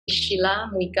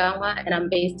Sheila Moikangoa, and I'm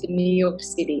based in New York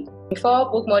City. Before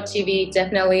Book More TV,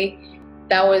 definitely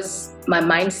that was my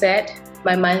mindset.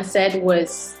 My mindset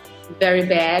was very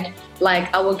bad.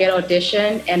 Like, I will get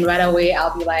audition and right away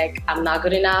I'll be like, I'm not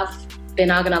good enough. They're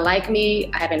not gonna like me.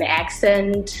 I have an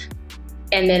accent.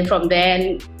 And then from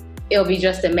then, it'll be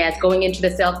just a mess. Going into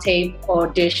the self-tape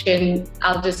audition,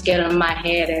 I'll just get on my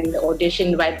head and the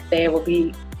audition right there will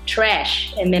be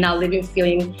trash. And then I'll leave you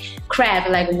feeling crap,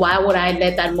 like why would I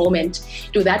let that moment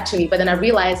do that to me? But then I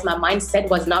realized my mindset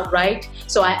was not right.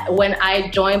 So when I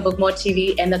joined Book More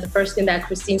TV, and that's the first thing that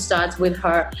Christine starts with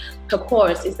her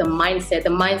course is the mindset. The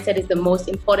mindset is the most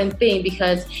important thing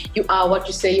because you are what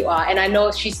you say you are. And I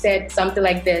know she said something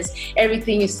like this,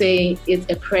 everything you say is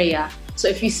a prayer. So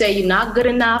if you say you're not good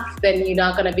enough, then you're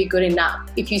not gonna be good enough.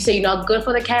 If you say you're not good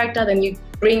for the character, then you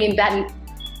bring in that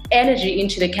energy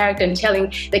into the character and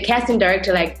telling the casting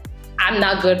director, like, I'm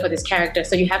not good for this character.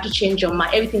 So you have to change your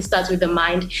mind. Everything starts with the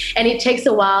mind, and it takes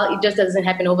a while. It just doesn't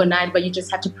happen overnight, but you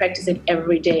just have to practice it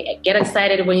every day. Get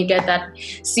excited when you get that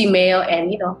C-mail,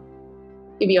 and you'll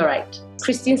be all right.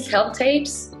 Christine's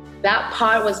self-tapes, that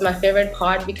part was my favorite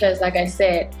part because, like I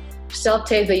said,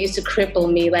 self-tapes, they used to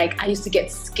cripple me. Like, I used to get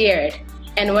scared.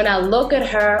 And when I look at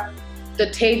her, the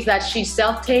tapes that she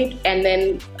self-taped and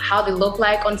then how they look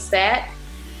like on set,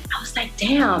 I was like,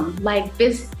 damn, like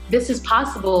this is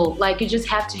possible. Like, you just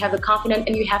have to have the confidence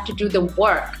and you have to do the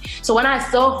work. So when I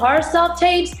saw her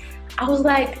self-tapes, I was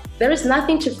like, there is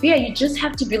nothing to fear. You just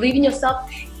have to believe in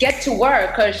yourself, get to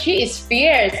work, because she is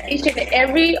fierce. Each and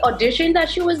every audition that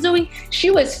she was doing,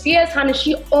 she was fierce, honey.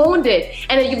 She owned it.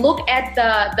 And then you look at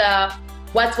the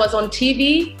what was on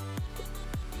TV,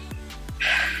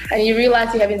 and you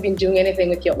realize you haven't been doing anything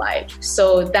with your life.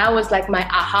 So that was like my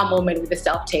aha moment with the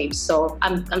self-tapes. So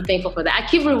I'm thankful for that. I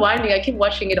keep rewinding, I keep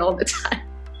watching it all the time.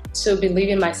 To believe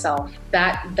in myself,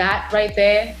 that right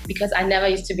there, because I never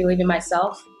used to believe in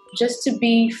myself. Just to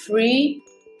be free,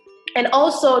 and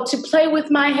also to play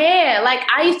with my hair. Like,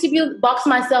 I used to box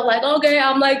myself like, okay,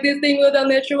 I'm like this thing with a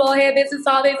natural hair. This is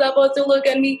how they're supposed to look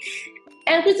at me.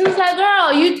 And Christine's like,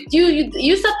 girl,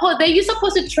 you're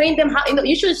supposed to train them how,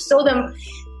 you should show them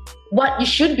what you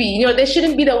should be. They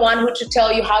shouldn't be the one who to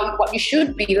tell you what you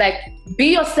should be. Like,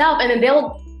 be yourself, and then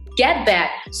they'll get that.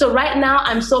 So right now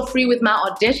I'm so free with my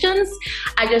auditions.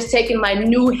 I just taken my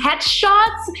new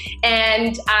headshots,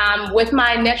 and with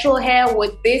my natural hair,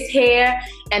 with this hair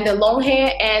and the long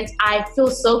hair, and I feel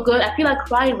so good. I feel like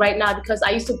crying right now because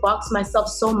I used to box myself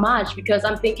so much because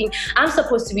I'm thinking I'm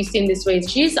supposed to be seen this way.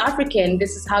 She's African,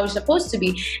 this is how it's supposed to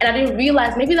be. And I didn't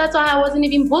realize maybe that's why I wasn't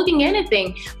even booking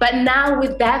anything. But now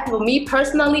with that, for me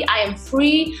personally, I am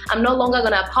free. I'm no longer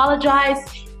gonna apologize.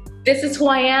 This is who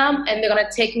I am, and they're gonna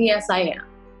take me as I am,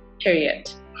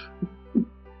 period.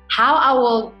 How I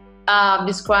will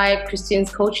describe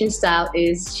Christine's coaching style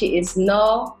is she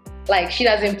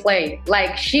doesn't play.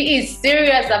 Like, she is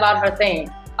serious about her thing,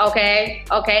 okay?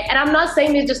 And I'm not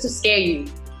saying this just to scare you,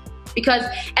 because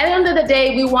at the end of the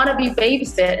day, we wanna be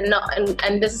babysit,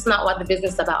 and this is not what the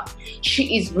business is about.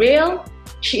 She is real,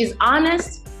 she is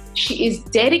honest, she is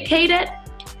dedicated,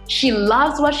 she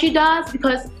loves what she does,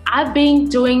 because I've been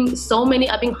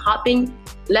hopping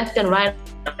left and right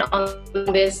on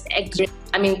this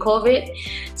COVID.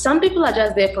 Some people are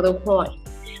just there for the coin,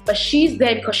 but she's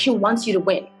there because she wants you to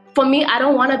win. For me, I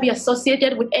don't want to be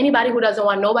associated with anybody who doesn't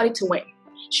want nobody to win.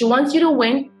 She wants you to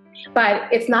win, but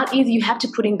it's not easy. You have to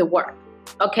put in the work,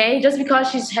 okay? Just because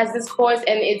she has this course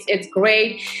and it's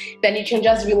great, then you can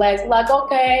just realize, like,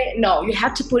 okay, no, you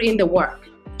have to put in the work.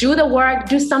 Do the work,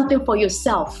 do something for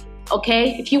yourself,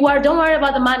 okay? Don't worry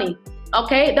about the money,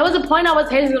 okay? There was a point I was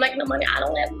hating, like, no money, I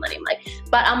don't have money.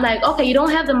 But I'm like, okay, you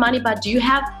don't have the money, but do you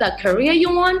have the career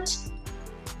you want,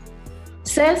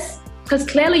 sis? Because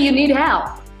clearly you need help,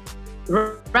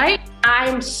 right?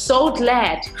 I'm so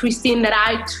glad, Christine, that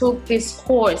I took this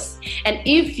course. And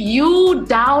if you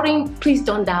doubting, please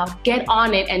don't doubt. Get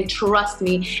on it and trust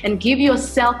me and give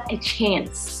yourself a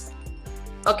chance,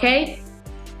 okay?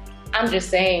 I'm just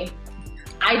saying,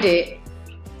 I did.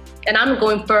 And I'm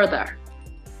going further.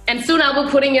 And soon I'll be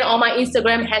putting it on my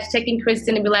Instagram, hashtagging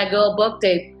Christine, and be like, girl, booked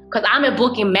it. Because I'm a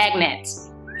booking magnet.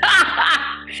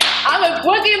 I'm a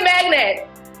booking magnet.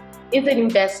 It's an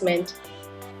investment.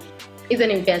 It's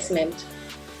an investment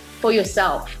for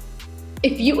yourself.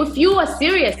 If you are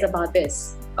serious about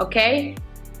this, okay?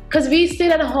 Because we sit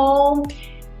at home,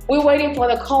 we're waiting for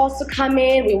the calls to come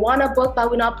in, we want to book, but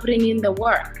we're not putting in the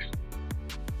work.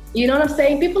 You know what I'm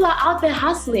saying? People are out there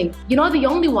hustling. You're not the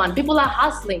only one. People are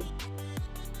hustling.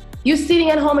 You're sitting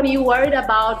at home and you're worried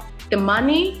about the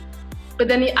money, But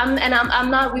then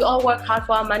I'm not, we all work hard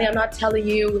for our money. I'm not telling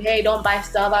you, hey, don't buy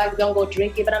Starbucks, don't go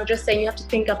drink it. But I'm just saying you have to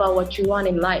think about what you want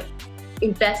in life.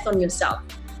 Invest on yourself.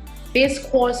 This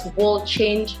course will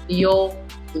change your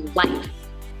life.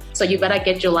 So you better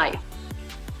get your life.